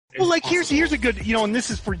Well, like here's a good, and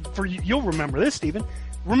this is for you. You'll remember this, Stephen.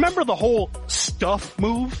 Remember the whole stuff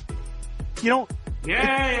move? Yeah.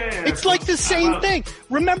 It's like the same thing.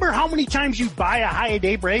 Remember how many times you buy a high a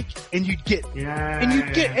day break and you'd get, and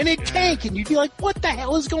it'd tank and you'd be like, what the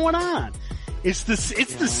hell is going on? It's the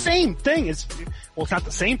same thing. It's not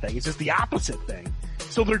the same thing. It's just the opposite thing.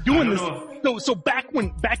 So they're doing this. So back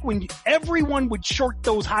when everyone would short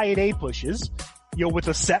those high a day pushes, with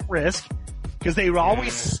a set risk, because they were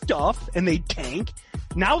always stuff and they tank.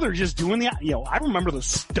 Now they're just doing I remember the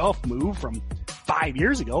stuff move from 5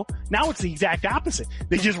 years ago. Now it's the exact opposite.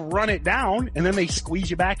 They just run it down and then they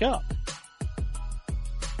squeeze you back up.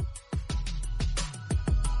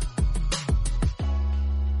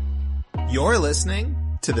 You're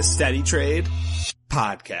listening to the Steady Trade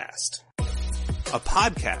Podcast, a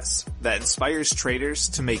podcast that inspires traders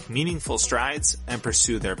to make meaningful strides and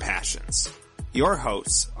pursue their passions. Your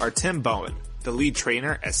hosts are Tim Bowen, the lead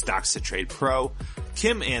trainer at Stocks to Trade Pro,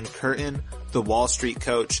 Kim Ann Curtin, the Wall Street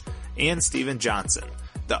coach, and Steven Johnson,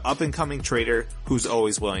 the up-and-coming trader who's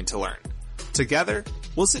always willing to learn. Together,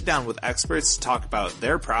 we'll sit down with experts to talk about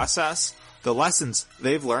their process, the lessons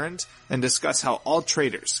they've learned, and discuss how all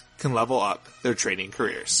traders can level up their trading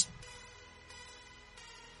careers.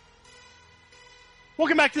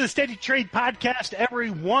 Welcome back to the Steady Trade Podcast,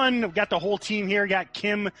 everyone. We've got the whole team here. Got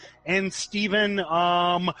Kim and Steven.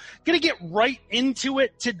 Gonna get right into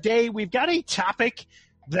it today. We've got a topic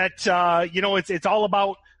that, it's all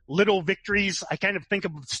about little victories. I kind of think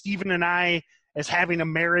of Steven and I as having a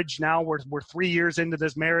marriage now. We're 3 years into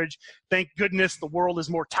this marriage. Thank goodness the world is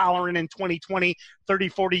more tolerant in 2020. 30,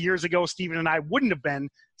 40 years ago, Steven and I wouldn't have been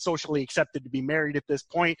socially accepted to be married at this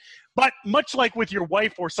point. But much like with your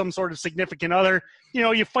wife or some sort of significant other,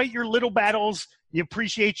 you fight your little battles. You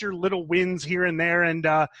appreciate your little wins here and there. And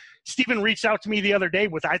Steven reached out to me the other day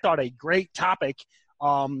with, I thought, a great topic.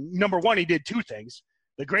 Number one, he did two things.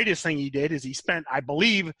 The greatest thing he did is he spent, I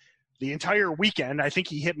believe, the entire weekend, I think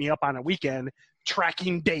he hit me up on a weekend,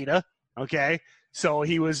 tracking data, okay? So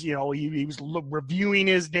he was, he was reviewing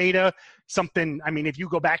his data, something, if you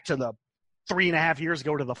go back to the 3.5 years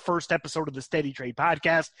ago to the first episode of the Steady Trade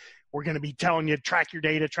Podcast, we're going to be telling you, track your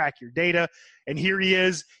data. And here he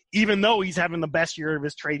is, even though he's having the best year of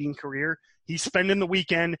his trading career, he's spending the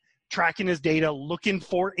weekend tracking his data, looking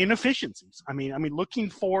for inefficiencies. Looking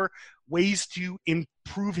for ways to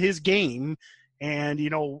improve his game. And,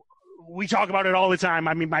 we talk about it all the time.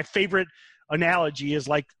 My favorite analogy is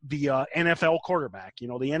like the NFL quarterback. The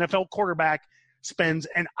NFL quarterback spends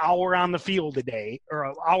an hour on the field a day or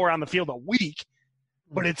an hour on the field a week,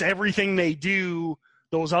 but it's everything they do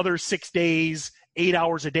those other 6 days, 8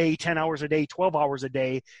 hours a day, 10 hours a day, 12 hours a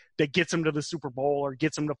day that gets them to the Super Bowl or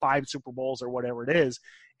gets them to 5 Super Bowls or whatever it is.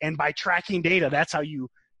 And by tracking data, that's how you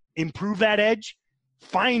improve that edge,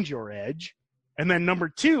 find your edge. And then number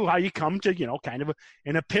two, how you come to, kind of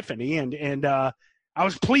an epiphany. And I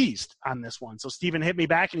was pleased on this one. So Steven hit me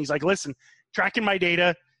back and he's like, listen, tracking my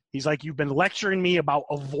data. He's like, you've been lecturing me about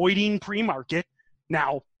avoiding pre-market.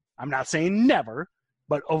 Now, I'm not saying never,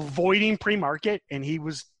 but avoiding pre-market. And he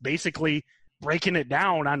was basically breaking it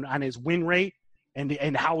down on his win rate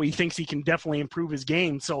and how he thinks he can definitely improve his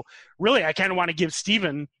game. So really, I kind of want to give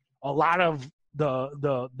Steven a lot of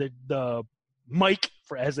the mic,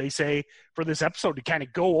 for, as they say, for this episode to kind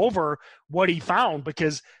of go over what he found,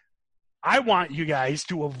 because I want you guys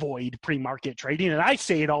to avoid pre-market trading. And I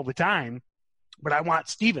say it all the time, but I want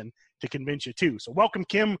Steven to convince you too. So welcome,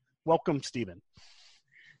 Kim. Welcome, Steven.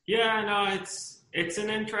 Yeah, no, it's an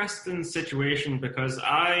interesting situation because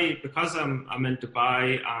I'm in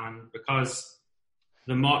Dubai, and because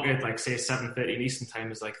the market, like say 7:30 in Eastern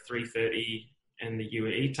time is like 3:30 in the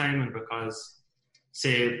UAE time, and because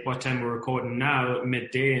say what time we're recording now,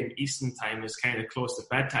 midday in Eastern time is kind of close to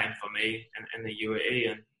bedtime for me in the UAE,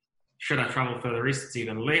 and should I travel further east, it's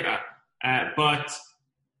even later. But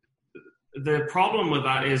the problem with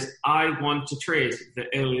that is I want to trade the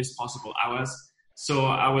earliest possible hours. So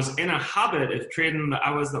I was in a habit of trading the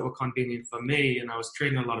hours that were convenient for me, and I was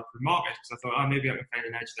trading a lot of pre-market because I thought, maybe I can find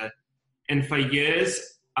an edge there. And for years,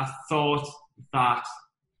 I thought that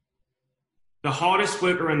the hardest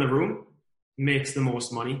worker in the room makes the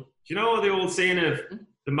most money. You know the old saying of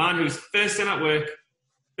the man who's first in at work,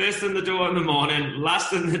 first in the door in the morning,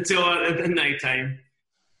 last in the door at the nighttime,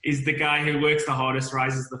 is the guy who works the hardest,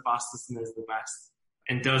 rises the fastest, and is the best,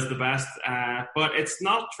 and does the best. But it's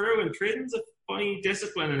not true, and trading's a funny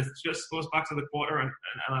discipline, and it just goes back to the quarter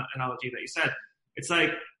analogy that you said. It's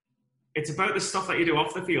like, it's about the stuff that you do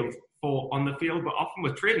off the field for on the field, but often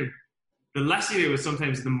with trading, the less you do is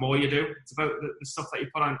sometimes the more you do. It's about the stuff that you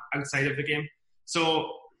put on outside of the game. So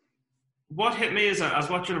what hit me is I was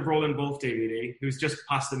watching a Roland Wolf DVD, who's just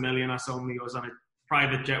passed 1 million. I saw him. He was on a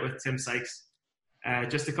private jet with Tim Sykes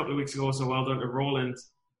just a couple of weeks ago, so well done to Roland.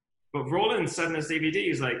 But Roland said in his DVD,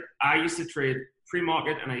 he's like, I used to trade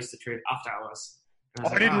pre-market and I used to trade after hours.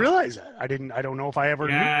 I didn't realize that. I don't know if I ever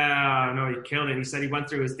knew. Yeah, no, he killed it. He said he went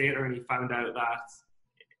through his data and he found out that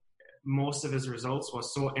most of his results were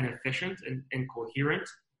so inefficient and incoherent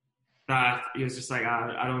that he was just like,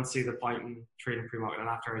 I don't see the point in trading pre-market and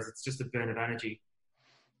after hours. It's just a burn of energy.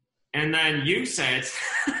 And then you said,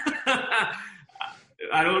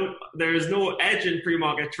 there is no edge in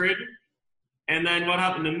pre-market trading. And then what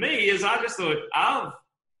happened to me is I just thought,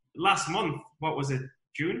 last month, what was it,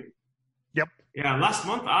 June? Yep. Yeah, last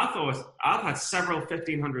month I thought I've had several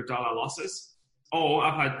 $1,500 losses.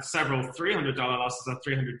 I've had several $300 losses or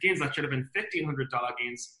 300 gains. That should have been $1,500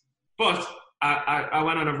 gains. But I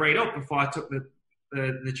went on a rate up before I took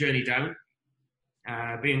the journey down,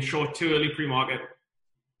 being short too early pre-market,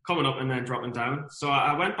 coming up and then dropping down. So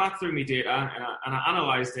I went back through my data and I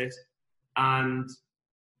analyzed it and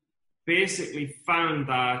basically found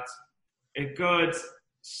that a good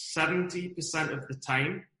 70% of the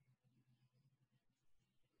time,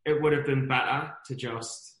 it would have been better to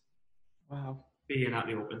just be in at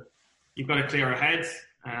the open. You've got to clear ahead.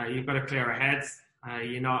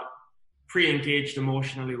 You're not pre-engaged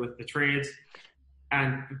emotionally with the trade.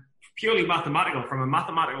 And purely mathematical, from a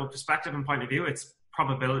mathematical perspective and point of view, it's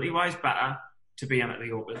probability-wise better to be in at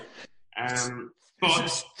the open.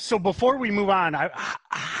 So before we move on, I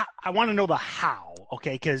want to know the how,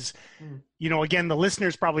 okay? Because, again, the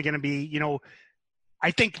listener's probably going to be,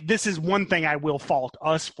 I think this is one thing I will fault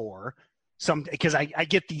us for, because I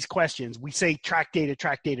get these questions. We say track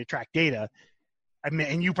data. I mean,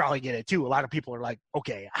 and you probably get it too. A lot of people are like,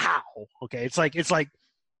 okay, how? Okay, it's like,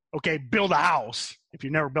 okay, build a house. If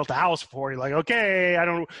you've never built a house before, you're like, okay, I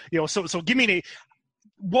don't, so give me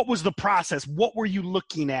what was the process? What were you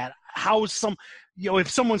looking at? How is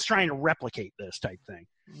if someone's trying to replicate this type thing?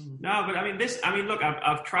 No, but look,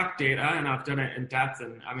 I've tracked data and I've done it in depth,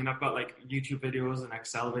 and I've got like YouTube videos and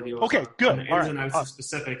Excel videos. Okay, good. And ins and outs and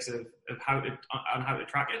specifics of how to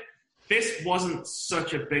track it. This wasn't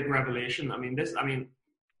such a big revelation.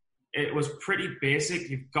 It was pretty basic.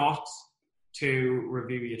 You've got to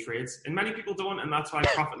review your trades, and many people don't, and that's why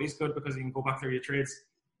Profitly is good, because you can go back through your trades.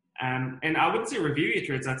 And I wouldn't say review your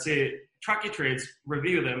trades. I'd say track your trades,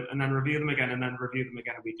 review them, and then review them again, and then review them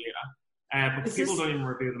again a week later. But people don't even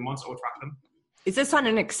review them once or track them. Is this on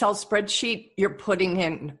an Excel spreadsheet? You're putting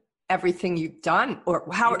in everything you've done, or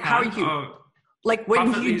how are you? Like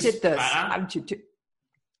when you did this, how did you do?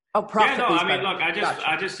 Oh, Profitly. Yeah, no, look,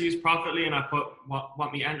 I just use Profitly, and I put what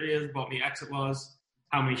my entry is, what my exit was,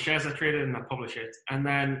 how many shares I traded, and I publish it. And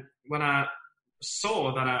then when I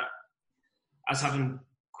saw that I was having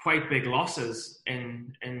quite big losses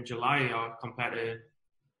in July in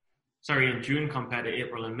June compared to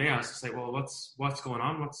April and May, I was just like, well, what's going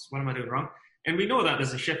on? What am I doing wrong? And we know that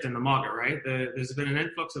there's a shift in the market, right? There's been an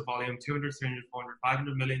influx of volume, 200, 300, 400,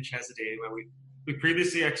 500 million shares a day, where we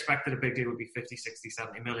previously expected a big deal would be 50, 60,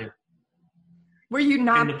 70 million. Were you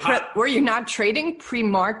not trading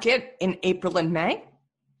pre-market in April and May?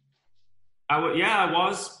 I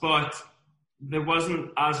was, but there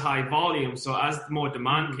wasn't as high volume. So as more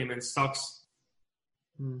demand came in, stocks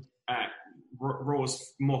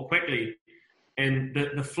rose more quickly. And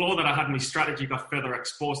the flow that I had in my strategy got further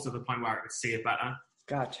exposed to the point where I could see it better.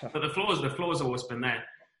 Gotcha. But the flow's always been there.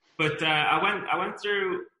 But I went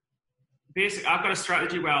through basic. I've got a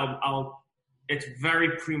strategy where it's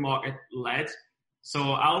very pre-market led.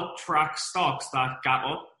 So I'll track stocks that gap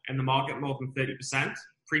up in the market more than 30%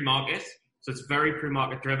 pre-market. So it's very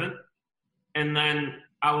pre-market driven. And then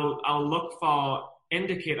I'll look for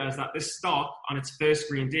indicators that this stock on its first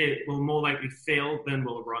green day will more likely fail than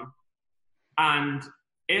will run. And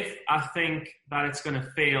if I think that it's going to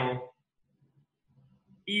fail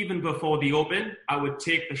even before the open, I would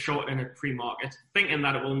take the short in it pre-market, thinking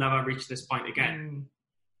that it will never reach this point again.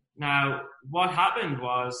 Now, what happened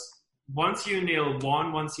was once you nail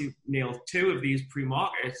two of these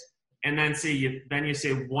pre-market, and then you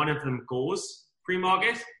say one of them goes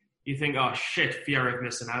pre-market, you think, oh shit, fear of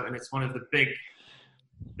missing out. And it's one of the big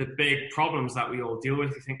problems that we all deal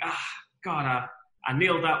with. You think, God, I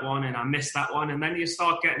nailed that one and I missed that one. And then you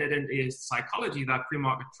start getting it into your psychology that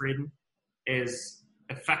pre-market trading is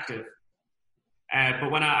effective.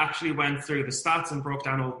 But when I actually went through the stats and broke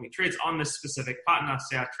down all of my trades on this specific pattern, I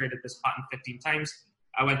say I traded this pattern 15 times.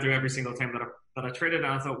 I went through every single time that I traded,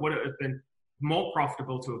 and I thought, would it have been more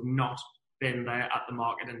profitable to have not been there at the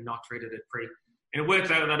market and not traded it pre? And it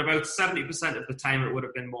worked out that about 70% of the time it would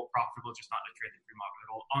have been more profitable just not to trade the pre-market at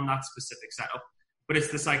all on that specific setup. But it's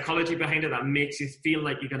the psychology behind it that makes you feel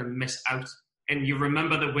like you're going to miss out. And you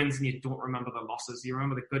remember the wins and you don't remember the losses. You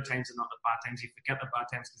remember the good times and not the bad times. You forget the bad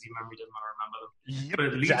times because your memory doesn't want to remember them. Yep, but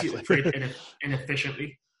it leads you to trade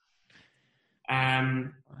inefficiently.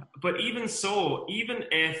 But even so, even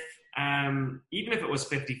if it was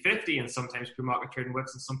 50-50 and sometimes pre-market trading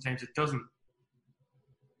works and sometimes it doesn't,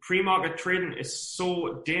 pre-market trading is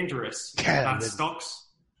so dangerous that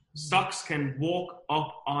stocks can walk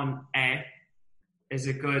up on air is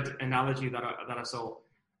a good analogy that I saw.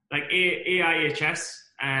 Like AIHS,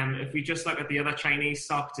 if we just look at the other Chinese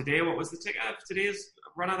stock today, what was the ticker of today's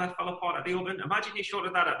runner that fell apart at the open? Imagine you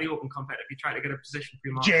shorted that at the open compared if you try to get a position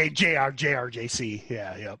pre-market. JRJC.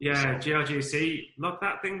 Yeah. JRJC. Look,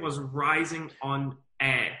 that thing was rising on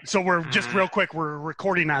air. So we're just real quick, we're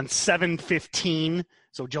recording on 7/15,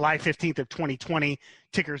 so July 15th of 2020.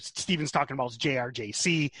 Ticker Steven's talking about is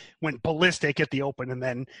JRJC, went ballistic at the open and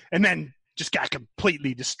then just got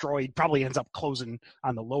completely destroyed. Probably ends up closing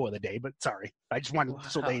on the low of the day, but sorry, I just wanted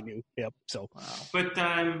so they knew. Yep. So, but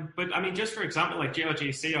I mean, just for example, like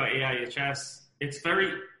JRJC or AIHS, it's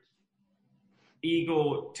very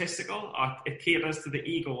egotistical. Or it caters to the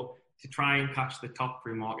ego to try and catch the top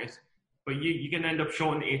pre-market. But you can end up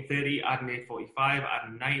shorting 8:30, adding 8:45,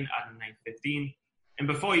 adding 9, adding 9:15, and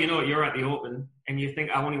before you know it, you're at the open, and you think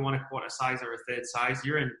I only want a quarter size or a third size.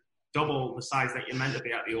 You're in double the size that you're meant to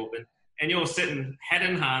be at the open. And you're sitting head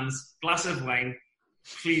in hands, glass of wine.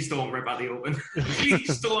 Please don't rip at the open.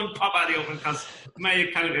 Please don't pop at the open because my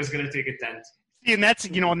account is going to take a dent. And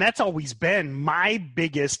that's always been my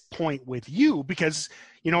biggest point with you because,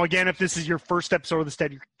 again, if this is your first episode of the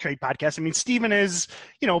Steady Trade Podcast, I mean, Steven is,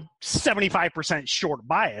 75% short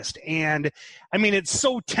biased. And I mean, it's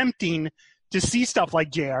so tempting to see stuff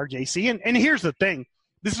like JRJC. And here's the thing.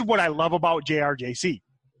 This is what I love about JRJC.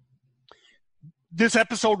 This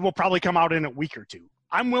episode will probably come out in a week or two.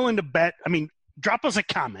 I'm willing to bet, drop us a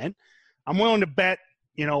comment. I'm willing to bet,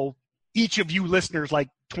 each of you listeners like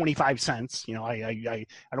 25 cents. I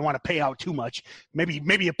don't want to pay out too much.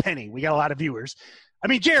 Maybe a penny. We got a lot of viewers. I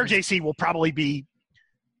mean, JRJC will probably be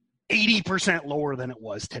 80% lower than it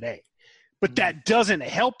was today. But that doesn't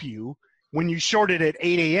help you when you short it at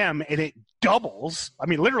 8 a.m. and it doubles. I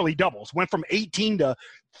mean, literally doubles. Went from 18 to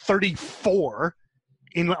 34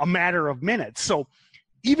 in a matter of minutes. So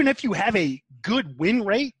even if you have a good win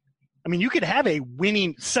rate, I mean, you could have a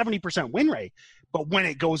winning 70% win rate, but when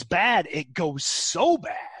it goes bad, it goes so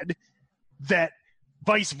bad that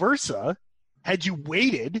vice versa, had you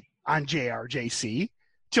waited on JRJC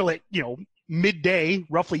till it, midday,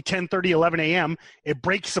 roughly 10:30, 11 a.m., it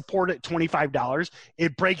breaks support at $25.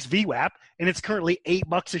 It breaks VWAP, and it's currently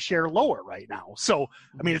 $8 a share lower right now. So,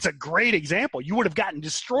 I mean, it's a great example. You would have gotten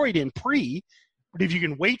destroyed in pre, but if you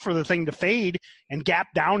can wait for the thing to fade and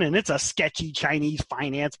gap down, and it's a sketchy Chinese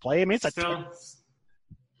finance play. I mean, it's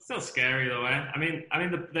still scary though. I mean,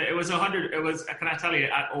 it was 100. It was. Can I tell you?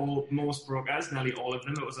 At most brokers, nearly all of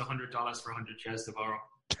them, it was $100 for 100 shares to borrow.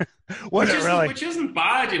 Which isn't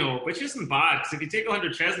bad, Which isn't bad because if you take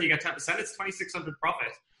 100 shares and you get 10%, it's 2,600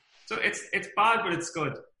 profit. So it's bad, but it's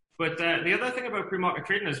good. But the other thing about pre-market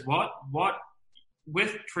trading is what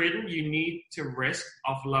with trading you need to risk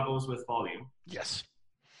off levels with volume. Yes.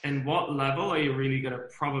 And what level are you really going to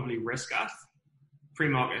probably risk at?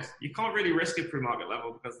 Pre-market. You can't really risk at pre-market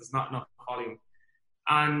level because there's not enough volume.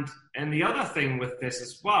 And the other thing with this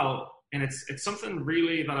as well, and it's something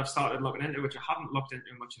really that I've started looking into, which I haven't looked into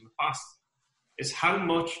much in the past, is how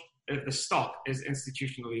much of the stock is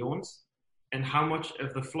institutionally owned and how much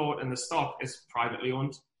of the float in the stock is privately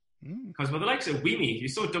owned. Because with the likes of WIMI, you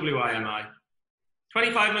saw WIMI,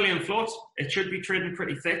 25 million float, it should be trading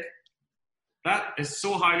pretty thick. That is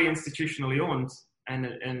so highly institutionally owned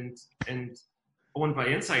and owned by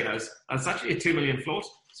insiders. It's actually a 2 million float.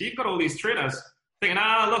 So you've got all these traders thinking,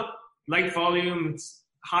 look, light volume, it's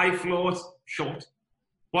high float, short.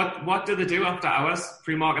 What do they do after hours?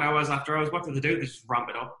 Pre-market hours, after hours, what do they do? They just ramp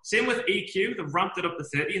it up. Same with EQ, they've ramped it up to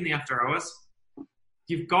 30 in the after hours.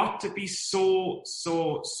 You've got to be so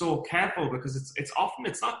careful because it's often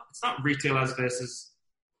it's not retailers versus,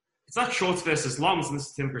 it's not shorts versus longs, and this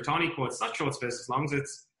is Tim Bertani quote, it's not shorts versus longs,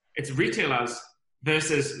 it's retailers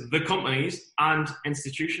versus the companies and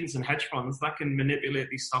institutions and hedge funds that can manipulate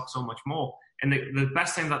these stocks so much more. And the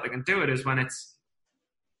best time that they can do it is when it's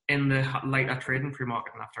in the later trading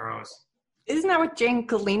pre-market and after hours. Isn't that what Jane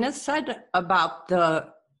Galena said about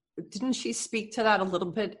didn't she speak to that a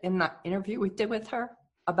little bit in that interview we did with her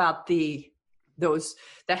about the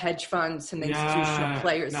hedge funds and the institutional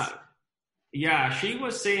players? Yeah, she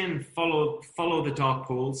was saying follow the dark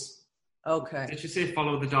pools. Okay. Did she say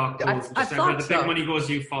follow the dark pools? I thought the big money goes,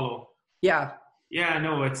 you follow. Yeah. Yeah,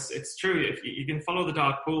 no, it's true. If you can follow the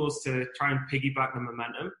dark pools to try and piggyback the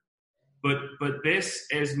momentum, but this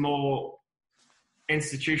is more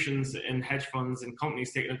institutions and hedge funds and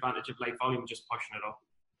companies taking advantage of light volume, just pushing it up.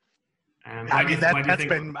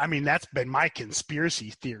 That's been my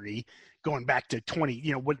conspiracy theory going back to 20.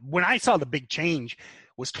 You know, when I saw the big change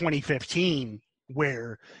was 2015,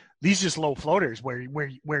 where these just low floaters, where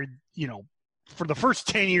you know, for the first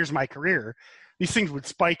 10 years of my career, these things would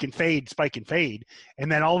spike and fade,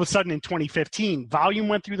 and then all of a sudden in 2015, volume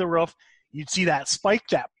went through the roof. You'd see that spike,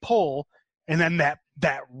 that pull, and then that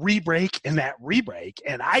re-break and that re-break.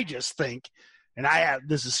 And I just think,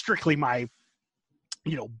 this is strictly my,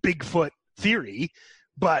 you know, Bigfoot theory,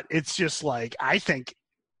 but it's just like, I think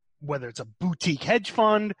whether it's a boutique hedge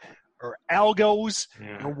fund or algos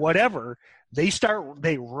or whatever,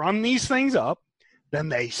 they run these things up, then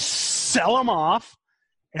they sell them off,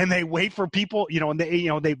 and they wait for people, you know, and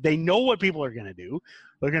they know what people are going to do.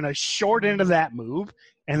 They're going to short into that move,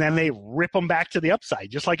 and then they rip them back to the upside,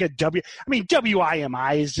 just like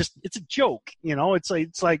WIMI is just, it's a joke, you know, it's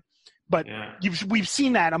like, but we've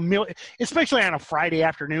seen that a million, especially on a Friday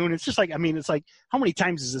afternoon. It's just like, I mean, it's like, how many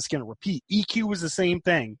times is this going to repeat? EQ was the same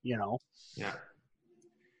thing, you know? Yeah.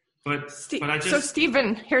 So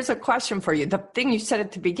Stephen, here's a question for you. The thing you said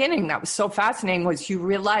at the beginning that was so fascinating was you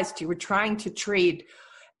realized you were trying to trade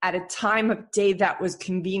at a time of day that was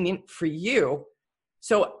convenient for you.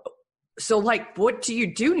 So like, what do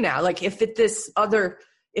you do now? Like if this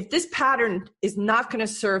pattern is not going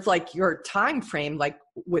to serve like your time frame, like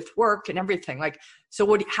with work and everything, like, so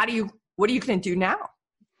what are you going to do now?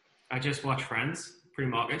 I just watch Friends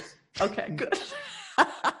pre-market. Okay, good.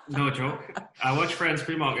 No joke. I watch Friends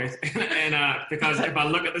pre-market, and because if I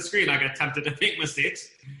look at the screen, I get tempted to make mistakes.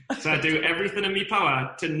 So I do everything in my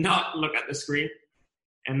power to not look at the screen.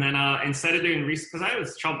 And then instead of doing research, because I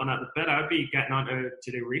was chomping at the bit, I'd be getting on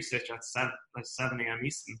to do research at 7 a.m.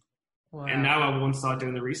 Eastern. Wow. And now I won't start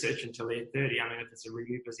doing the research until 8:30. I mean, if it's a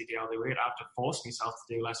really busy day, I'll do it. I have to force myself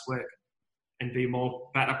to do less work and be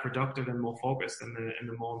better productive and more focused in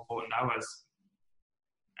the more important hours.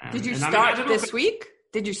 Did you start this week?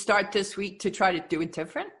 Did you start this week to try to do it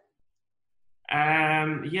different?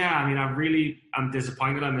 Yeah, I mean, I'm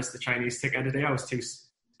disappointed I missed the Chinese ticket today. I was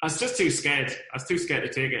just too scared. I was too scared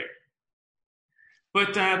to take it.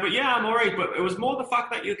 But yeah, I'm all right. But it was more the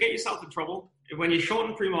fact that you get yourself in trouble. When you're short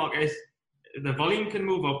in pre-market, the volume can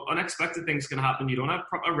move up. Unexpected things can happen. You don't have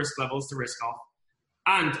proper risk levels to risk off.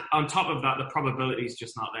 And on top of that, the probability is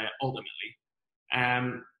just not there, ultimately.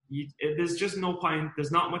 There's just no point.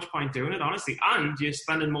 There's not much point doing it, honestly. And you're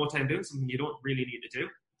spending more time doing something you don't really need to do.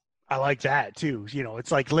 I like that too. You know,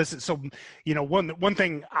 it's like, listen, so, you know, one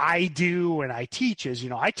thing I do and I teach is, you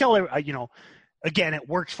know, I tell, you know, again, it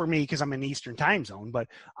works for me because I'm in the Eastern time zone, but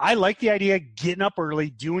I like the idea of getting up early,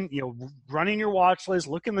 doing, you know, running your watch list,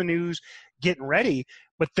 looking the news, getting ready.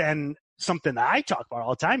 But then something that I talk about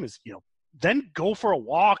all the time is, you know, then go for a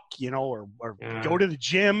walk, you know, or go to the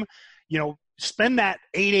gym, you know, spend that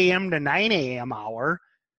 8 a.m. to 9 a.m. hour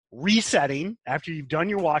resetting after you've done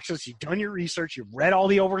your watch list, you've done your research, you've read all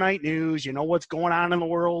the overnight news, you know what's going on in the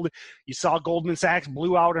world. You saw Goldman Sachs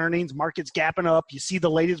blew out earnings, markets gapping up, you see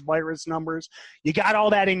the latest virus numbers, you got all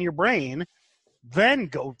that in your brain. Then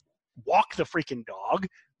go walk the freaking dog,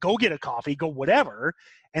 go get a coffee, go whatever,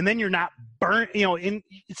 and then you're not burnt, you know,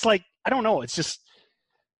 it's like, I don't know, it's just,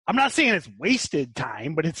 I'm not saying it's wasted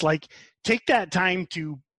time, but it's like, take that time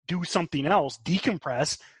to do something else,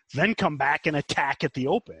 decompress, then come back and attack at the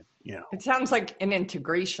open, you know. It sounds like an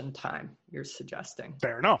integration time you're suggesting.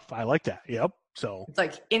 Fair enough. I like that. Yep. So it's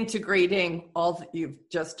like integrating all that you've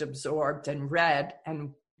just absorbed and read and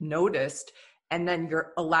noticed, and then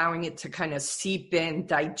you're allowing it to kind of seep in,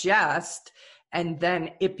 digest, and then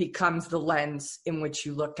it becomes the lens in which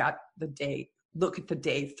you look at the day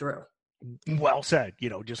through. Well said.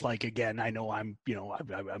 You know, just like, again, I know I'm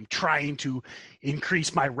trying to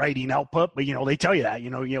increase my writing output, but, you know, they tell you that,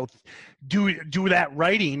 you know, do that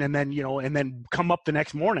writing and then, you know, and then come up the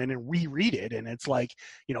next morning and reread it. And it's like,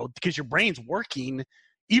 you know, because your brain's working,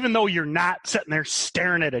 even though you're not sitting there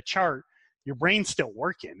staring at a chart, your brain's still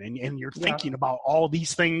working and you're thinking about all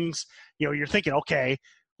these things, you know, you're thinking, okay,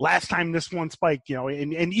 last time this one spiked, you know,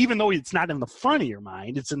 and even though it's not in the front of your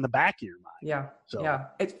mind, it's in the back of your mind. Yeah. So. Yeah.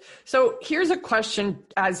 So here's a question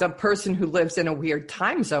as a person who lives in a weird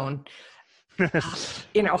time zone.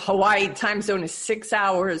 You know, Hawaii time zone is 6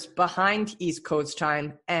 hours behind East Coast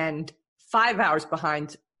time and 5 hours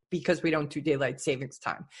behind because we don't do daylight savings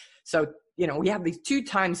time. So, you know, we have these two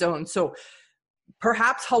time zones. So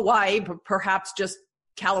perhaps Hawaii, but perhaps just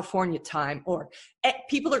California time, or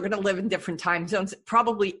people are going to live in different time zones,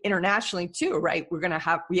 probably internationally too, right?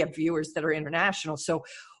 We have viewers that are international. So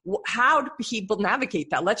how do people navigate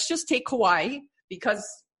that? Let's just take Hawaii because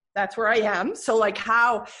that's where I am. So like,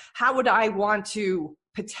 how would I want to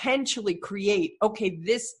potentially create, okay,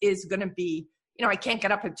 this is going to be, I can't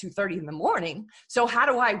get up at 2:30 in the morning. So how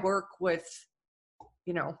do I work with,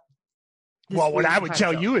 well, what I would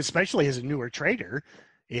tell you, especially as a newer trader,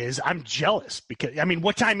 is I'm jealous because,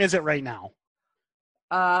 what time is it right now?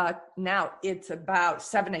 Now it's about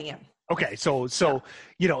 7 a.m. Okay. So,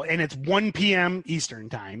 and it's 1 p.m. Eastern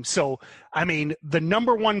time. So, the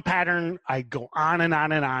number one pattern I go on and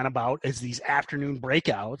on and on about is these afternoon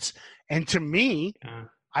breakouts. And to me,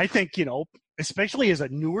 I think, especially as a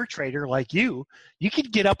newer trader like you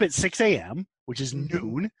could get up at 6 a.m., which is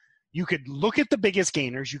noon. You could look at the biggest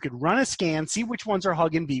gainers. You could run a scan, see which ones are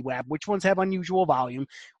hugging VWAP, which ones have unusual volume,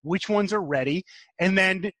 which ones are ready. And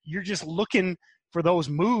then you're just looking for those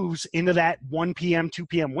moves into that 1 p.m., 2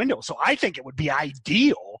 p.m. window. So I think it would be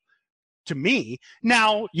ideal to me.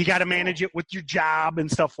 Now, you got to manage it with your job and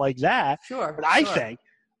stuff like that. Sure. But I think,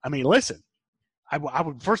 listen, I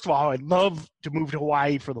would, first of all, I'd love to move to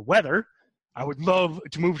Hawaii for the weather. I would love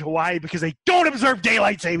to move to Hawaii because they don't observe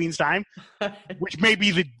daylight savings time, which may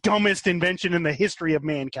be the dumbest invention in the history of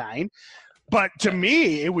mankind. But to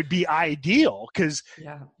me, it would be ideal because,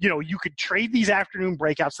 you could trade these afternoon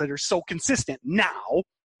breakouts that are so consistent now.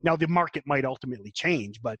 Now, the market might ultimately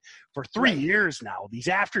change, but for 3 years now, these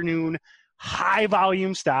afternoon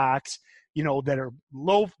high-volume stocks, that are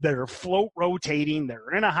low, that are float rotating, that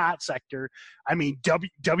are in a hot sector.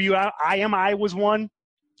 WIMI was one.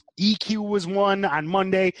 EQ was one on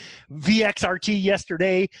Monday, VXRT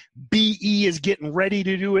yesterday, BE is getting ready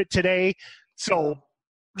to do it today. So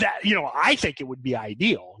that, I think it would be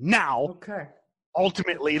ideal. Now,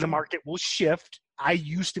 ultimately the market will shift. I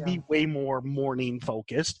used to be way more morning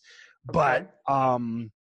focused, but I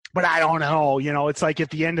don't know, it's like at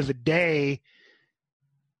the end of the day,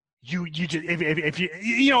 you just, if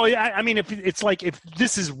it's like, if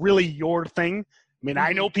this is really your thing,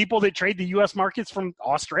 I know people that trade the U.S. markets from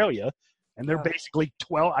Australia, and they're basically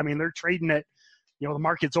 12. They're trading at, the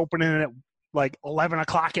market's opening at like 11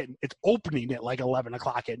 o'clock. It's opening at like 11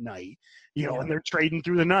 o'clock at night, and they're trading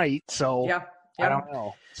through the night. So I don't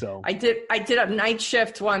know. So I did a night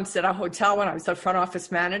shift once at a hotel when I was the front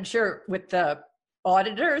office manager with the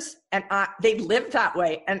auditors, and they lived that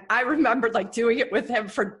way. And I remember like doing it with him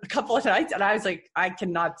for a couple of nights, and I was like, I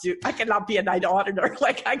cannot be a night auditor.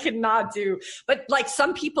 Like I cannot do, but like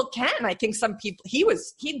some people can. I think some people, he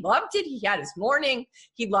loved it. He had his morning,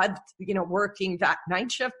 he loved, working that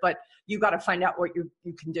night shift, but you got to find out what you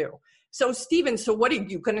can do. So Stephen, so what are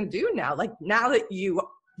you going to do now? Like now that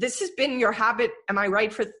this has been your habit, am I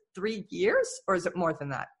right, for 3 years, or is it more than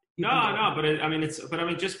that? No, but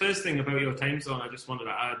just first thing about your time zone, I just wanted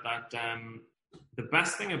to add that the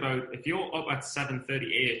best thing about, if you're up at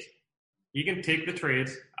 7:38, you can take the trade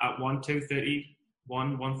at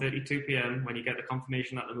 1:32 p.m. when you get the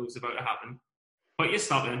confirmation that the move's about to happen, put your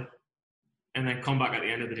stop in, and then come back at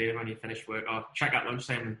the end of the day when you finish work, or check at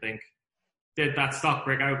lunchtime and think, did that stock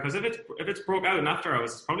break out? Because if it's broke out in after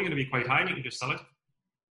hours, it's probably going to be quite high, and you can just sell it.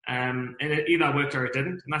 And it either worked or it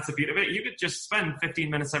didn't, and that's the beauty of it. You could just spend 15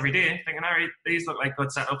 minutes every day thinking, all right, these look like good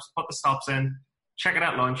setups, put the stops in, check it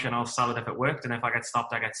at lunch, and I'll sell it if it worked, and if I get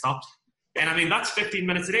stopped, I get stopped. And that's 15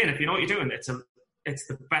 minutes a day, and if you know what you're doing, it's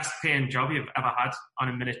the best paying job you've ever had on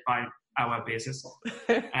a minute by hour basis.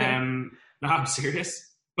 No, I'm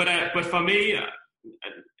serious. But for me,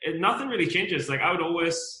 nothing really changes. Like I would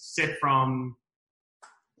always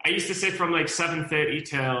I used to sit from like 7:30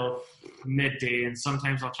 till midday, and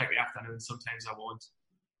sometimes I'll check the afternoon, sometimes I won't.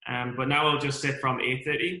 But now I'll just sit from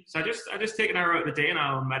 8:30. So I just take an hour out of the day and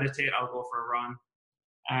I'll meditate. I'll go for a run,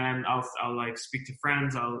 and I'll like speak to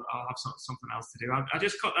friends. I'll have something else to do. I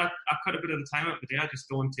just cut a bit of the time out of the day. I just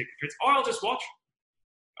don't take the trades, or I'll just watch.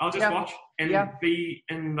 Watch and be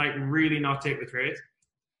and like really not take the trade.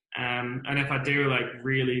 And if I do, like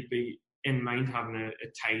really be in mind having a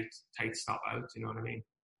tight stop out. You know what I mean?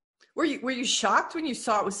 Were you shocked when you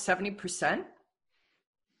saw it was 70%?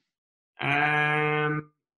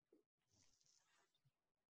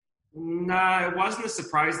 No, it wasn't a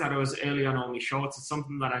surprise that it was early on only shorts. It's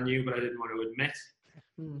something that I knew, but I didn't want to admit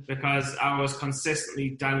because I was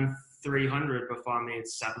consistently down 300 before I made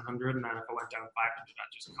 700, and then if I went down 500, I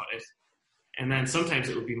just cut it. And then sometimes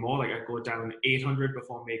it would be more, like I'd go down 800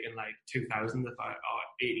 before making like 2,000 or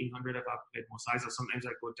 1,800 if I played more size, or sometimes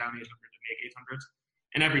I'd go down 800 to make 800.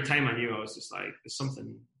 And every time I knew, I was just like,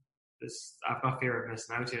 I've got fear of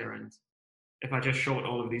missing out here. And if I just short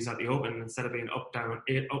all of these at the open, instead of being up, down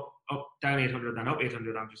 800, then up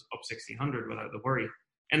 800, I'm just up 1600 without the worry.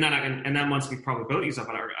 And then once the probabilities of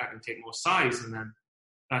it, I can take more size, and then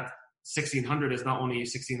that 1600 is not only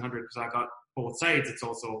 1600 because I got both sides, it's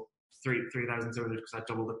also 3,200 because I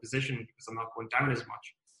doubled the position because I'm not going down as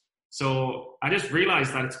much. So I just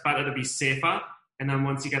realized that it's better to be safer, and then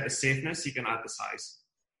once you get the safeness, you can add the size.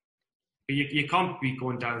 But you can't be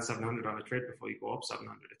going down 700 on a trade before you go up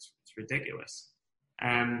 700. It's ridiculous.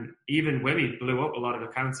 Even Wimmy blew up a lot of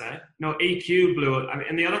accounts there. No, EQ blew up. I mean,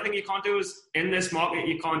 and the other thing you can't do is, in this market,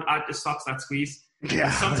 you can't add to stocks that squeeze. Yeah.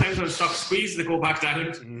 Sometimes when stocks squeeze, they go back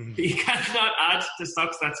down. You cannot add to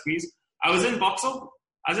stocks that squeeze. I was in Voxel.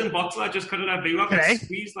 I just couldn't have VWAP. Okay. It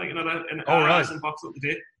squeezed like another. I was in Voxel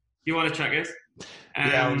today. You want to check it?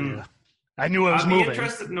 Yeah. I knew it was moving. I'd be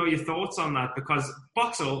interested to know your thoughts on that, because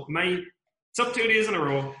Voxel, it's up 2 days in a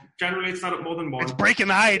row. Generally, it's not up more than one. It's breaking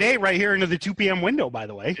the high day right here into the 2 p.m. window, by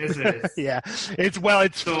the way. Is it? Yeah. It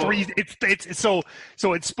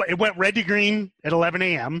went red to green at 11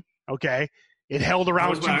 a.m. Okay. It held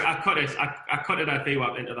around. I cut it at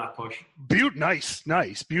VWAP into that push.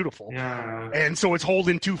 Nice, beautiful. Yeah. And so it's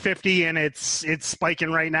holding 250, and it's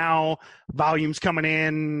spiking right now. Volume's coming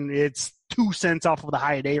in. It's 2 cents off of the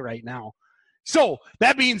high day right now. So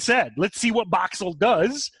that being said, let's see what Voxel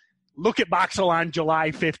does. Look at Voxel on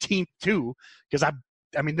July 15th too, because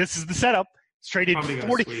I mean this is the setup. It's traded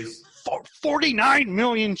 49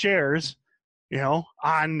 million shares,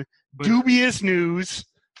 on dubious news,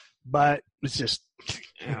 but it's just.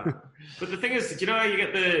 Yeah. But the thing is, you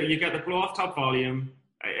get the blow off top volume.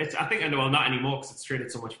 Not anymore because it's traded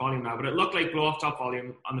so much volume now. But it looked like blow off top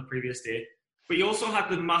volume on the previous day. But you also had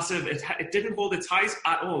the massive. It didn't hold its highs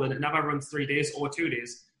at all, and it never runs 3 days or 2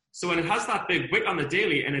 days. So when it has that big wick on the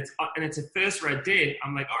daily, and it's a first red day,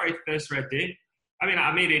 I'm like, all right, first red day. I mean,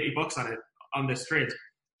 I made $80 on it on this trade,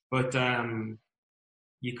 but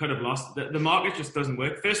you could have lost. The market just doesn't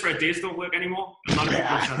work. First red days don't work anymore. A lot of people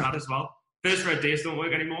have said that as well. First red days don't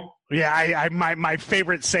work anymore. Yeah, my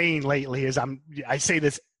favorite saying lately is I say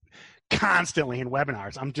this constantly in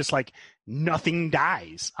webinars. I'm just like, nothing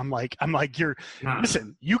dies. I'm like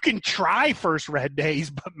listen, you can try first red days,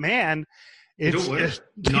 but man, it's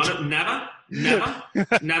never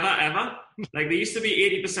ever. Like, they used to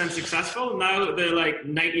be 80% successful. Now they're like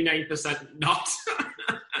 99% not.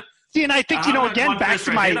 See, and I think, again,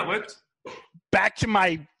 back to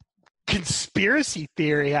my conspiracy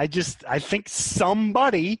theory. I think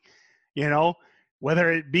somebody,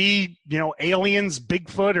 whether it be, aliens,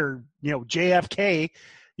 Bigfoot, or, JFK,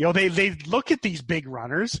 they look at these big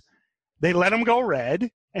runners, they let them go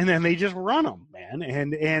red, and then they just run them, man.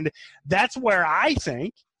 And that's where I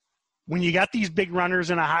think, when you got these big runners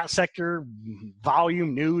in a hot sector,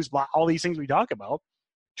 volume, news, all these things we talk about,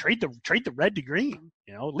 trade the red to green.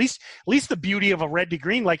 At least the beauty of a red to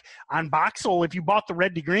green, like on Voxel, if you bought the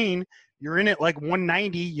red to green, you're in at like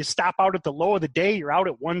 190. You stop out at the low of the day, you're out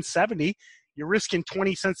at 170. You're risking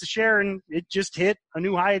 20 cents a share, and it just hit a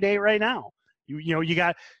new high day right now. You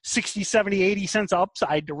got 60, 70, 80 cents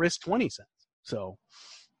upside to risk 20 cents. So.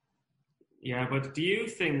 Yeah, but do you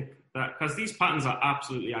think that, because these patterns are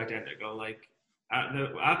absolutely identical, like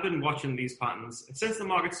I've been watching these patterns since the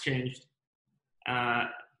market's changed.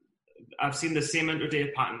 I've seen the same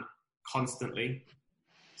intraday pattern constantly.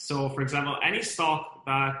 So, for example, any stock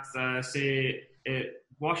that, say, it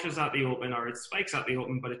washes at the open or it spikes at the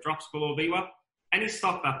open, but it drops below VWAP, any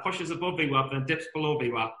stock that pushes above VWAP, then dips below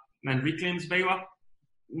VWAP, and then reclaims VWAP,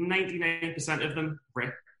 99% of them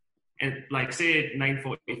rip. And like, say,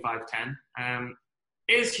 945.10,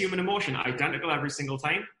 is human emotion identical every single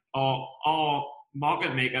time? Or are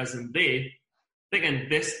market makers and they thinking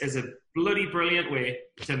this is a bloody brilliant way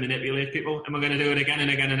to manipulate people, and we're going to do it again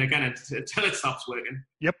and again and again until it stops working?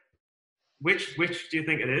 Yep. Which do you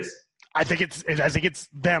think it is? I think it's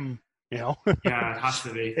them. Yeah, it has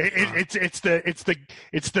to be. It's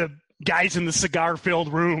the guys in the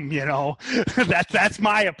cigar-filled room. That's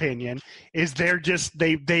my opinion. Is they're just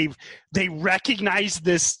they recognize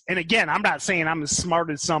this, and again, I'm not saying I'm as smart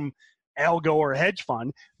as some algo or hedge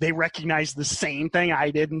fund. They recognize the same thing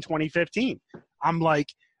I did in 2015. I'm like,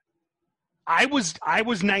 I was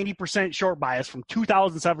 90% short bias from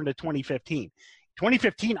 2007 to 2015.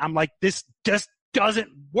 2015, I'm like, this just doesn't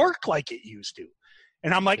work like it used to.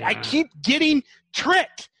 And I'm like, yeah. I keep getting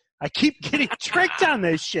tricked. On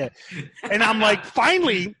this shit. And I'm like,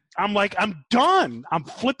 finally, I'm done. I'm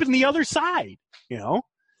flipping the other side,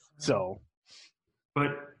 So.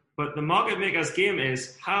 But the market maker's game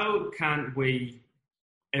is, how can we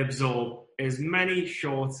absorb as many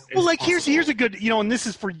shorts as possible? Here's a good, and this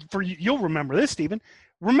is for you'll remember this, Stephen.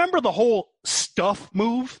 remember the whole stuff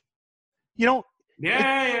move? You know,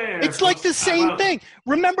 Yeah. It's like the same thing.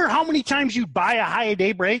 Remember how many times you'd buy a high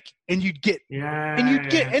day break and you'd get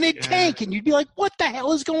tank and you'd be like, what the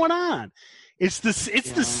hell is going on? It's the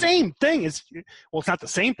same thing. It's not the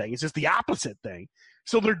same thing. It's just the opposite thing.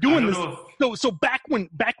 So they're doing this. So back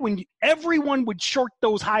when everyone would short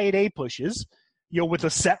those high day pushes, with a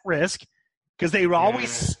set risk, because they would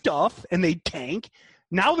always stuff and they tank.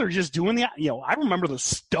 Now they're just doing I remember the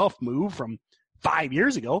stuff move from 5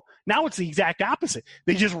 years ago. Now it's the exact opposite.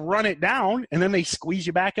 They just run it down and then they squeeze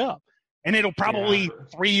you back up. And it'll probably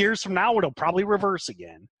 3 years from now, it'll probably reverse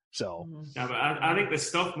again. So yeah, but I think the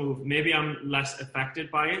stuff move, maybe I'm less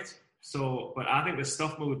affected by it. But I think the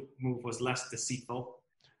stuff move was less deceitful.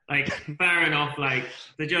 Like, fair enough. Like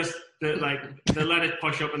they let it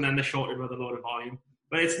push up and then they shorted with a load of volume.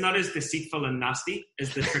 But it's not as deceitful and nasty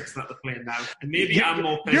as the tricks that they're playing now. And maybe I'm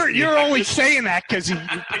more. You're only saying that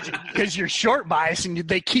because you're short bias and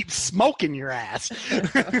they keep smoking your ass.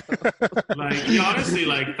 Honestly,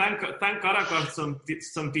 thank God I've got some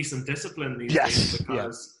decent discipline these days,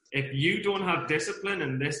 because if you don't have discipline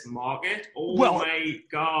in this market, my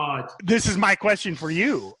God. This is my question for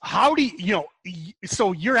you. How do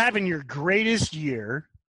so you're having your greatest year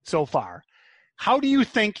so far. How do you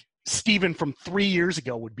think Steven from 3 years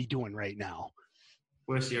ago would be doing right now?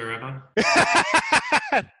 Worst year ever.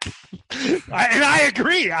 And I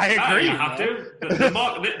agree. You have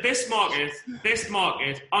to. This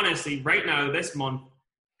market, honestly, right now, this month,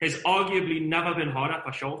 has arguably never been harder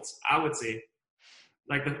for shorts, I would say.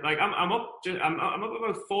 I'm up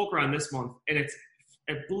about $4,000 this month, and it's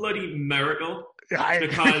a bloody miracle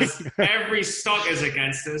because every stock is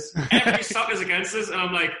against us. And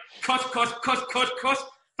I'm like, cut.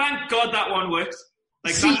 Thank God that one worked.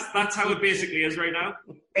 That's how it basically is right now.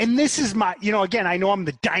 And this is my, again, I know I'm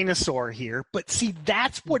the dinosaur here, but see,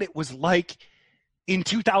 that's what it was like in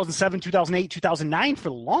 2007, 2008, 2009 for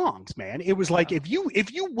the longs, man. It was like if you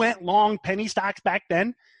went long penny stocks back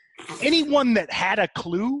then, anyone that had a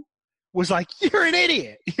clue was like, you're an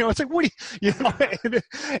idiot. It's like, what do you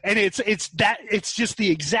and it's just the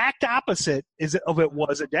exact opposite of it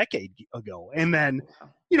was a decade ago. And then,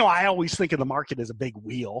 I always think of the market as a big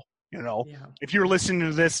wheel. If you're listening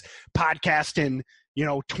to this podcast in,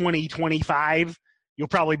 2025, you'll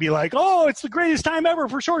probably be like, oh, it's the greatest time ever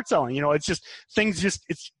for short selling. It's just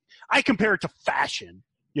I compare it to fashion.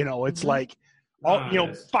 It's like,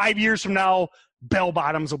 5 years from now, bell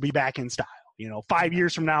bottoms will be back in style. 5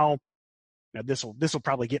 years from now, this will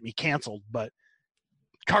probably get me canceled, but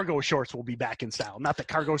cargo shorts will be back in style. Not that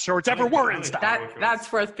cargo shorts ever were in style.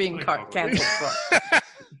 That's worth being canceled for.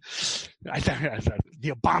 The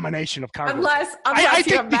abomination of cargo. Unless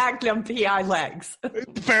you have Magnum PI legs.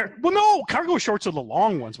 Fair. Well, no, cargo shorts are the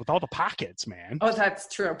long ones with all the pockets, man. Oh, that's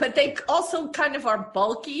true. But they also kind of are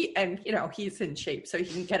bulky, and he's in shape, so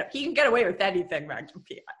he can get away with anything. Magnum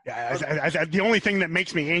PI. Yeah, the only thing that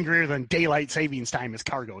makes me angrier than daylight savings time is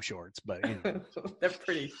cargo shorts. But they're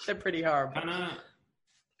pretty horrible.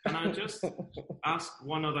 Can I just ask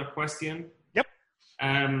one other question? Yep.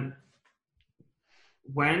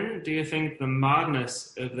 When do you think the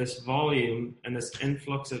madness of this volume and this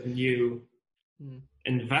influx of new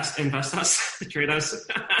investors, traders,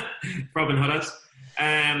 Robin Hooders,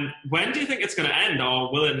 when do you think it's going to end,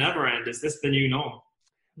 or will it never end? Is this the new norm?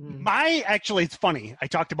 Actually, it's funny. I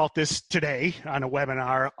talked about this today on a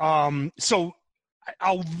webinar. So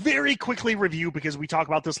I'll very quickly review because we talk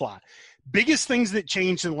about this a lot. Biggest things that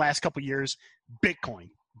changed in the last couple of years: Bitcoin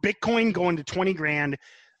going to 20 grand.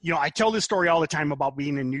 I tell this story all the time about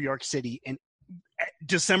being in New York City in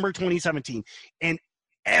December 2017, and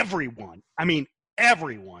everyone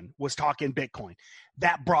was talking Bitcoin.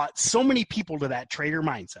 That brought so many people to that trader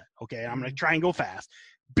mindset. Okay, I'm going to try and go fast.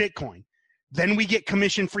 Bitcoin. Then we get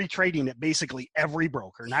commission-free trading at basically every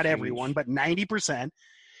broker, not everyone, but 90%.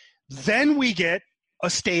 Then we get a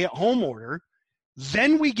stay-at-home order.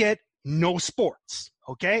 Then we get no sports,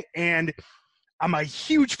 okay? And I'm a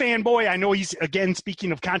huge fanboy. I know he's, again,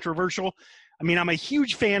 speaking of controversial, I'm a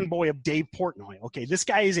huge fanboy of Dave Portnoy. Okay, this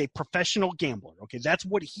guy is a professional gambler. Okay, that's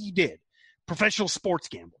what he did. Professional sports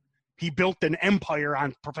gambler. He built an empire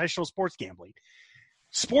on professional sports gambling.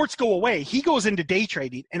 Sports go away. He goes into day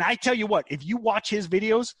trading. And I tell you what, if you watch his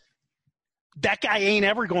videos, that guy ain't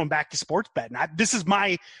ever going back to sports betting. This is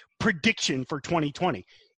my prediction for 2020.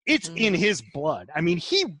 It's in his blood.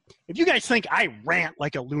 If you guys think I rant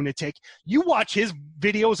like a lunatic, you watch his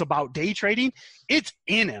videos about day trading, it's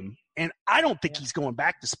in him. And I don't think he's going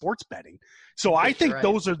back to sports betting. So I think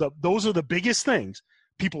those are the biggest things.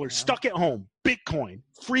 People are stuck at home. Bitcoin,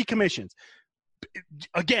 free commissions.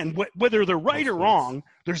 again, whether they're right or wrong,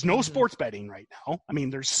 there's no sports betting right now. I mean,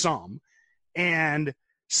 there's some. And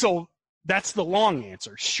so that's the long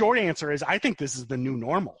answer. Short answer is I think this is the new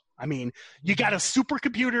normal. I mean, you got a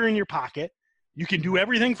supercomputer in your pocket. You can do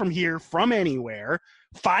everything from here, from anywhere.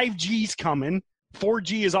 5G's coming.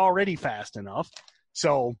 4G is already fast enough.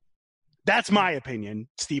 So that's my opinion,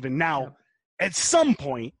 Stephen. Now, at some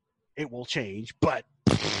point, it will change, but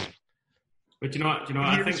you know what?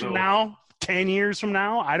 I think from now, 10 years from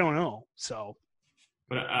now, I don't know. So,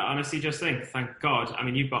 but I honestly just think, thank God. I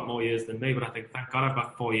mean, you've got more years than me, but I think, thank God, I've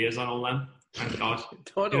got 4 years on all them. Thank God.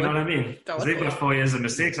 Totally. You know what I mean? Because they've got 4 years of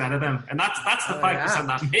mistakes ahead of them, and that's the 5%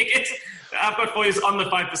 that make it. I've got 4 years on the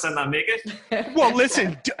 5% that make it. Well,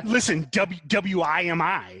 listen,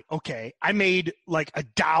 WIMI. Okay, I made like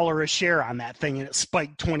 $1 a share on that thing, and it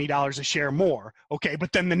spiked $20 a share more. Okay,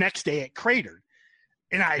 but then the next day it cratered,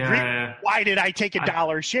 and I agree. Yeah. Why did I take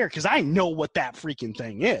 $1 a share? Because I know what that freaking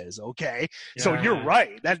thing is. Okay, so you're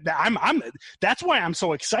right. That's why I'm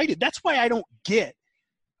so excited. That's why I don't get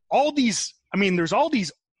all these. I mean, there's all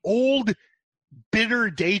these old, bitter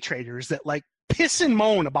day traders that like piss and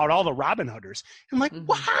moan about all the Robin Hooders. I'm like,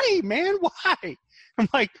 why, man? Why? I'm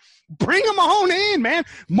like, bring them on in, man.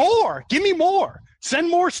 More. Give me more. Send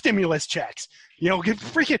more stimulus checks. You know,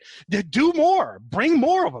 do more. Bring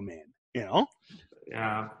more of them in, you know?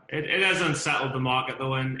 Yeah, it has unsettled the market,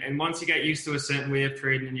 though. And once you get used to a certain way of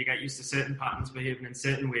trading and you get used to certain patterns behaving in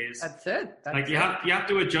certain ways, that's it. You have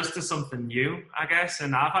to adjust to something new, I guess.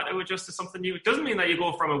 And I've had to adjust to something new. It doesn't mean that you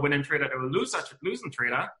go from a winning trader to a losing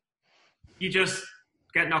trader. You just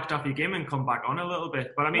get knocked off your game and come back on a little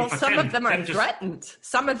bit. But I mean, some of them are threatened.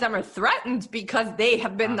 Some of them are threatened because they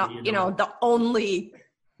have been the only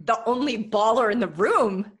baller in the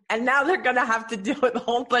room, and now they're going to have to deal with a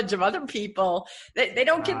whole bunch of other people. They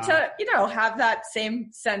don't get to have that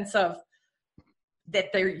same sense of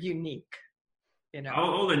that they're unique. You know,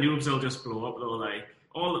 all the noobs will just blow up though.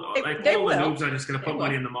 All the noobs are just going to put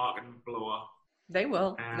money in the market and blow up. They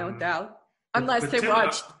will, no doubt. Unless they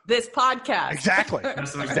watch this podcast. Exactly.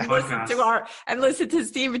 and listen to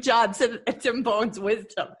Stephen Johnson and Tim Bone's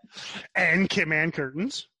wisdom. And Kim Ann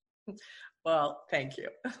Curtains. Well, thank you.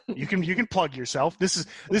 You can plug yourself. This is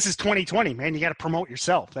 2020, man. You got to promote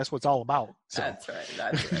yourself. That's what it's all about. So. That's right.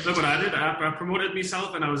 Look what I did. I promoted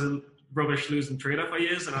myself, and I was a rubbish losing trader for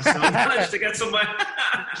years, and I still managed to get somewhere.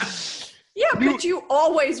 Yeah, but you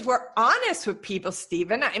always were honest with people,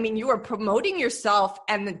 Stephen. I mean, you were promoting yourself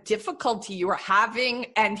and the difficulty you were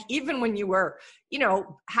having. And even when you were,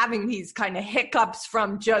 having these kind of hiccups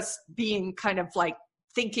from just being kind of like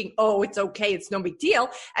thinking, oh, it's okay, it's no big deal.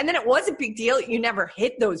 And then it was a big deal. You never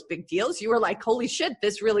hit those big deals. You were like, holy shit,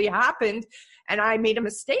 this really happened. And I made a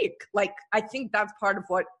mistake. Like, I think that's part of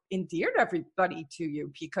what endeared everybody to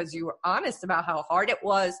you, because you were honest about how hard it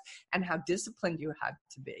was and how disciplined you had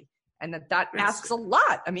to be. And that asks a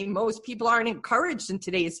lot. I mean, most people aren't encouraged in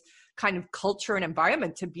today's kind of culture and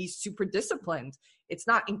environment to be super disciplined. It's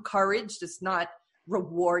not encouraged. It's not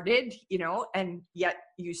rewarded, and yet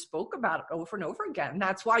you spoke about it over and over again.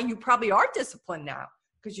 That's why you probably are disciplined now,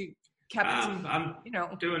 because you kept, I'm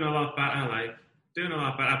doing a lot better,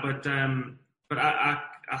 but I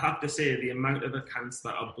have to say the amount of accounts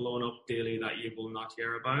that are blown up daily that you will not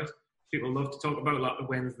hear about. People love to talk about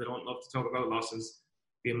wins. They don't love to talk about losses.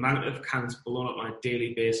 The amount of accounts blown up on a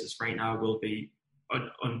daily basis right now will be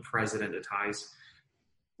unprecedented highs.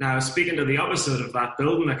 Now, speaking to the opposite of that,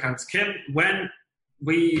 building accounts, Kim, when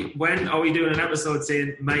are we doing an episode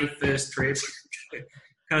saying my first trade?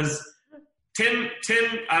 Because Tim,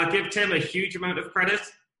 I'll give Tim a huge amount of credit.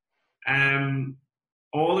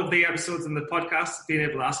 All of the episodes in the podcast, being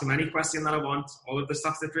able to ask him any question that I want, all of the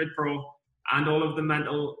Stocks That Trade Pro, and all of the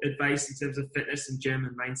mental advice in terms of fitness and gym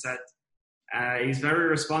and mindset. He's very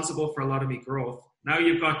responsible for a lot of my growth. Now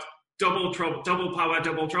you've got double power,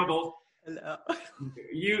 double trouble. Hello.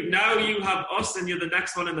 You have us, and you're the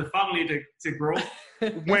next one in the family to grow.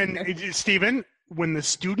 Stephen, when the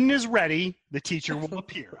student is ready, the teacher will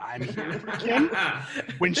appear. I'm here for Kim.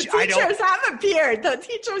 Teachers have appeared. The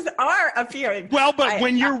teachers are appearing. Well, but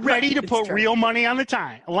when you're ready to put real money on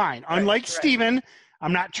the line, unlike Stephen,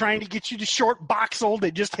 I'm not trying to get you to short Boxel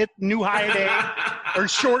that just hit new high today, or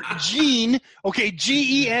short Gene. Okay,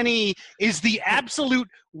 GENE is the absolute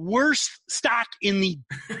worst stock in the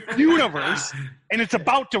universe, and it's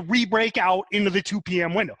about to re-break out into the 2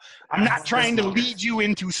 p.m. window. I'm not trying to lead you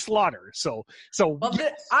into slaughter. I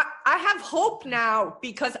have hope now,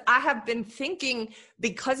 because I have been thinking,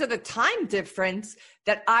 because of the time difference,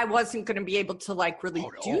 that I wasn't going to be able to really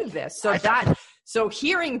do this. So So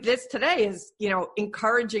hearing this today is,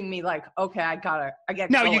 encouraging me like, okay, I get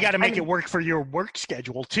now going. You got to make it work for your work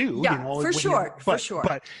schedule too. Yeah, for sure.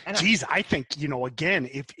 But geez, I think, again,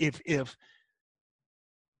 if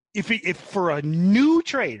for a new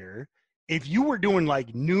trader, if you were doing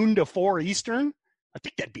like noon to 4 Eastern, I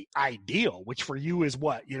think that'd be ideal, which for you is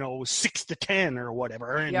what, 6 to 10 or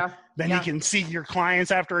whatever. And then you can see your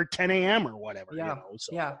clients after 10 a.m. or whatever. Yeah.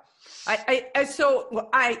 So. Yeah.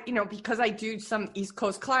 Because I do some East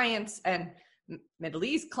Coast clients and Middle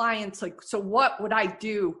East clients, so what would I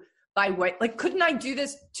do couldn't I do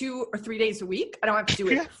this 2 or 3 days a week? I don't have to do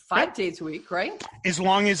it 5 days a week, right? As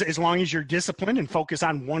long as you're disciplined and focus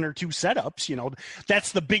on 1 or 2 setups,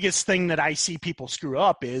 that's the biggest thing that I see people screw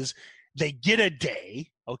up is they get a day,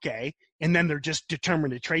 okay, and then they're just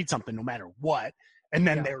determined to trade something no matter what, and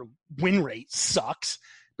then their win rate sucks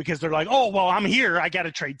because they're like, oh, well, I'm here, I got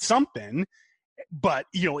to trade something. But,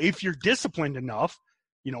 if you're disciplined enough,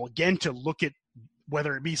 again, to look at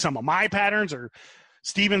whether it be some of my patterns or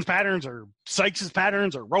Steven's patterns or Sykes's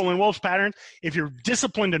patterns or Roland Wolf's patterns, if you're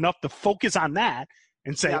disciplined enough to focus on that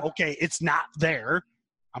and say, okay, it's not there,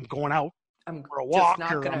 I'm going out for a walk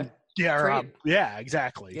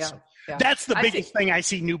exactly. Yeah. So that's the biggest thing I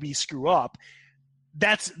see newbies screw up.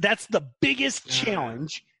 That's the biggest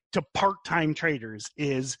challenge to part-time traders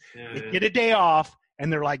is they get a day off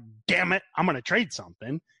and they're like, damn it, I'm going to trade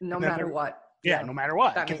something. No matter what. Yeah, no matter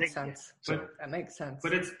what. That makes sense. That makes sense.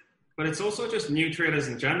 But it's also just new traders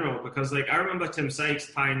in general because, I remember Tim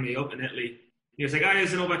Sykes tying me up in Italy. He was like,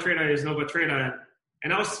 he's an overtrader.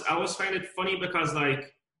 And I always find it funny because, I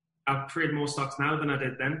trade more stocks now than I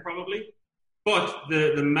did then probably. But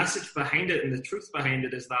the message behind it and the truth behind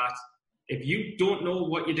it is that if you don't know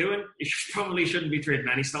what you're doing, you probably shouldn't be trading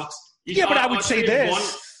any stocks. But I would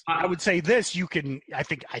say this. You can. I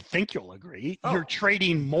think you'll agree. You're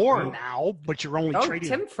trading more now, but you're only trading.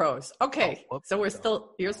 Tim froze. Okay, so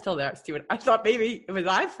you're still there, Steven. I thought maybe it was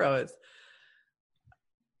I froze.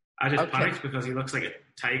 I just panicked because he looks like a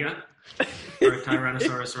tiger or a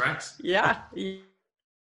Tyrannosaurus Rex. Yeah.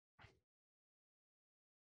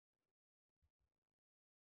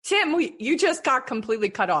 Tim, you just got completely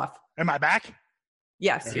cut off. Am I back?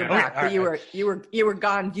 Yes, you're back. But you were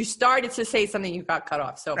gone. You started to say something, you got cut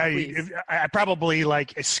off. So please. I probably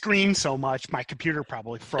screamed so much, my computer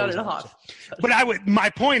probably froze. Shut it off. But my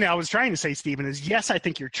point I was trying to say, Steven, is yes, I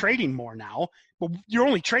think you're trading more now, but you're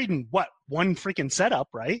only trading one freaking setup,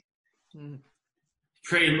 right?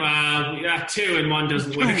 Trading, 2 and 1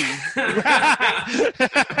 doesn't work.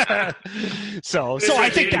 so I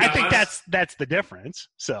think that's the difference.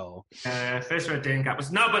 So first red dating gap was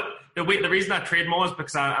but the reason I trade more is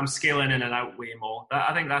because I'm scaling in and out way more.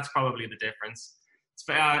 I think that's probably the difference.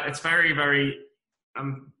 It's very, very.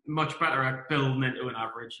 I'm much better at building into an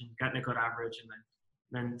average and getting a good average, and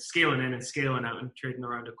then scaling in and scaling out and trading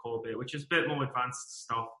around a core bit, which is a bit more advanced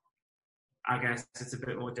stuff. I guess it's a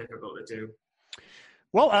bit more difficult to do.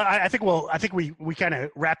 Well, I think we kind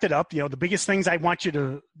of wrapped it up. The biggest things I want you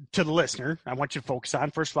to the listener, I want you to focus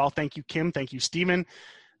on. First of all, thank you, Kim. Thank you, Steven.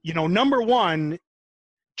 Number one,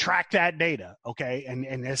 track that data. Okay.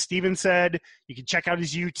 And as Steven said, you can check out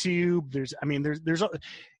his YouTube.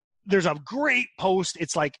 There's a great post.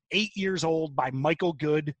 It's 8 years old by Michael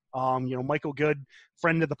Good. Michael Good,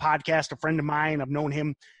 friend of the podcast, a friend of mine. I've known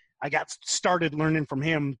him. I got started learning from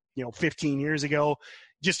him, 15 years ago.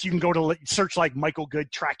 Just you can go to search Michael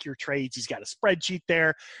Good, track your trades. He's got a spreadsheet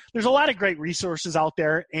there. There's a lot of great resources out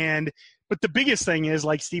there. But the biggest thing is,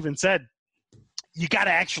 like Steven said, you got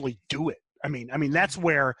to actually do it. I mean, that's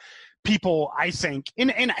where people, I think,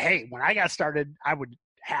 and hey, when I got started, I would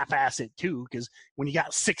half-ass it too, because when you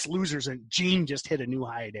got 6 losers and Gene just hit a new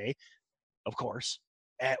high day, of course,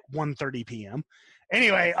 at 1:30 p.m.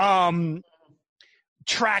 Anyway,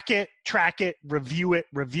 track it, review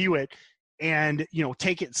it, and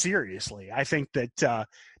take it seriously. I think that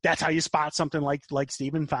that's how you spot something like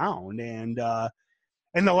Steven found. And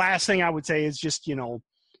the last thing I would say is just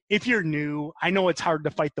if you're new, I know it's hard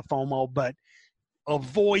to fight the FOMO, but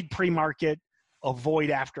avoid pre-market, avoid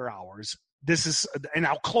after hours. And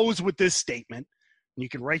I'll close with this statement. You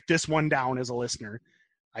can write this one down as a listener.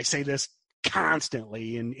 I say this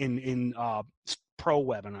constantly in pro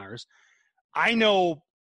webinars. I know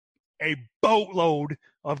a boatload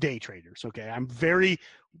of day traders. Okay. I'm very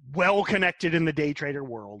well connected in the day trader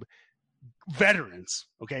world. Veterans,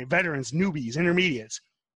 newbies, intermediates.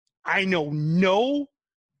 I know no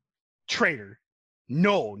trader,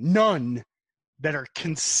 none that are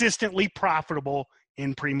consistently profitable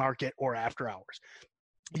in pre-market or after hours.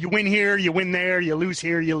 You win here, you win there, you lose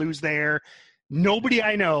here, you lose there. Nobody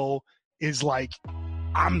I know is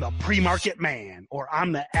I'm the pre-market man or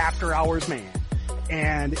I'm the after hours man.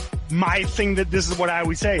 And my thing this is what I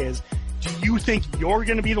always say is, do you think you're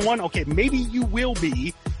going to be the one? Okay, maybe you will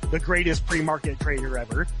be the greatest pre-market trader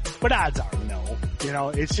ever, but odds are no. You know,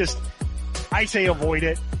 it's just, I say avoid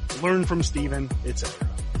it, learn from Steven, etc.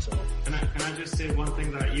 So, can I just say one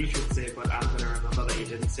thing that you should say, but I'm going to remember that you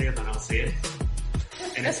didn't say it, then I'll say it.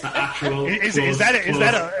 And it's the actual. Is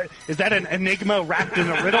that an enigma wrapped in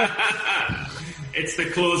a riddle? It's the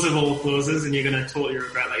close of all closes, and you're going to totally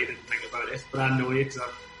regret that you didn't think about it. But I know you because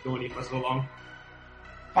I've known you for so long.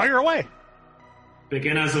 Fire away.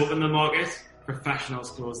 Beginners open the market,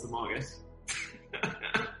 professionals close the market.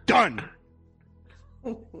 Done.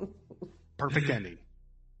 Perfect ending.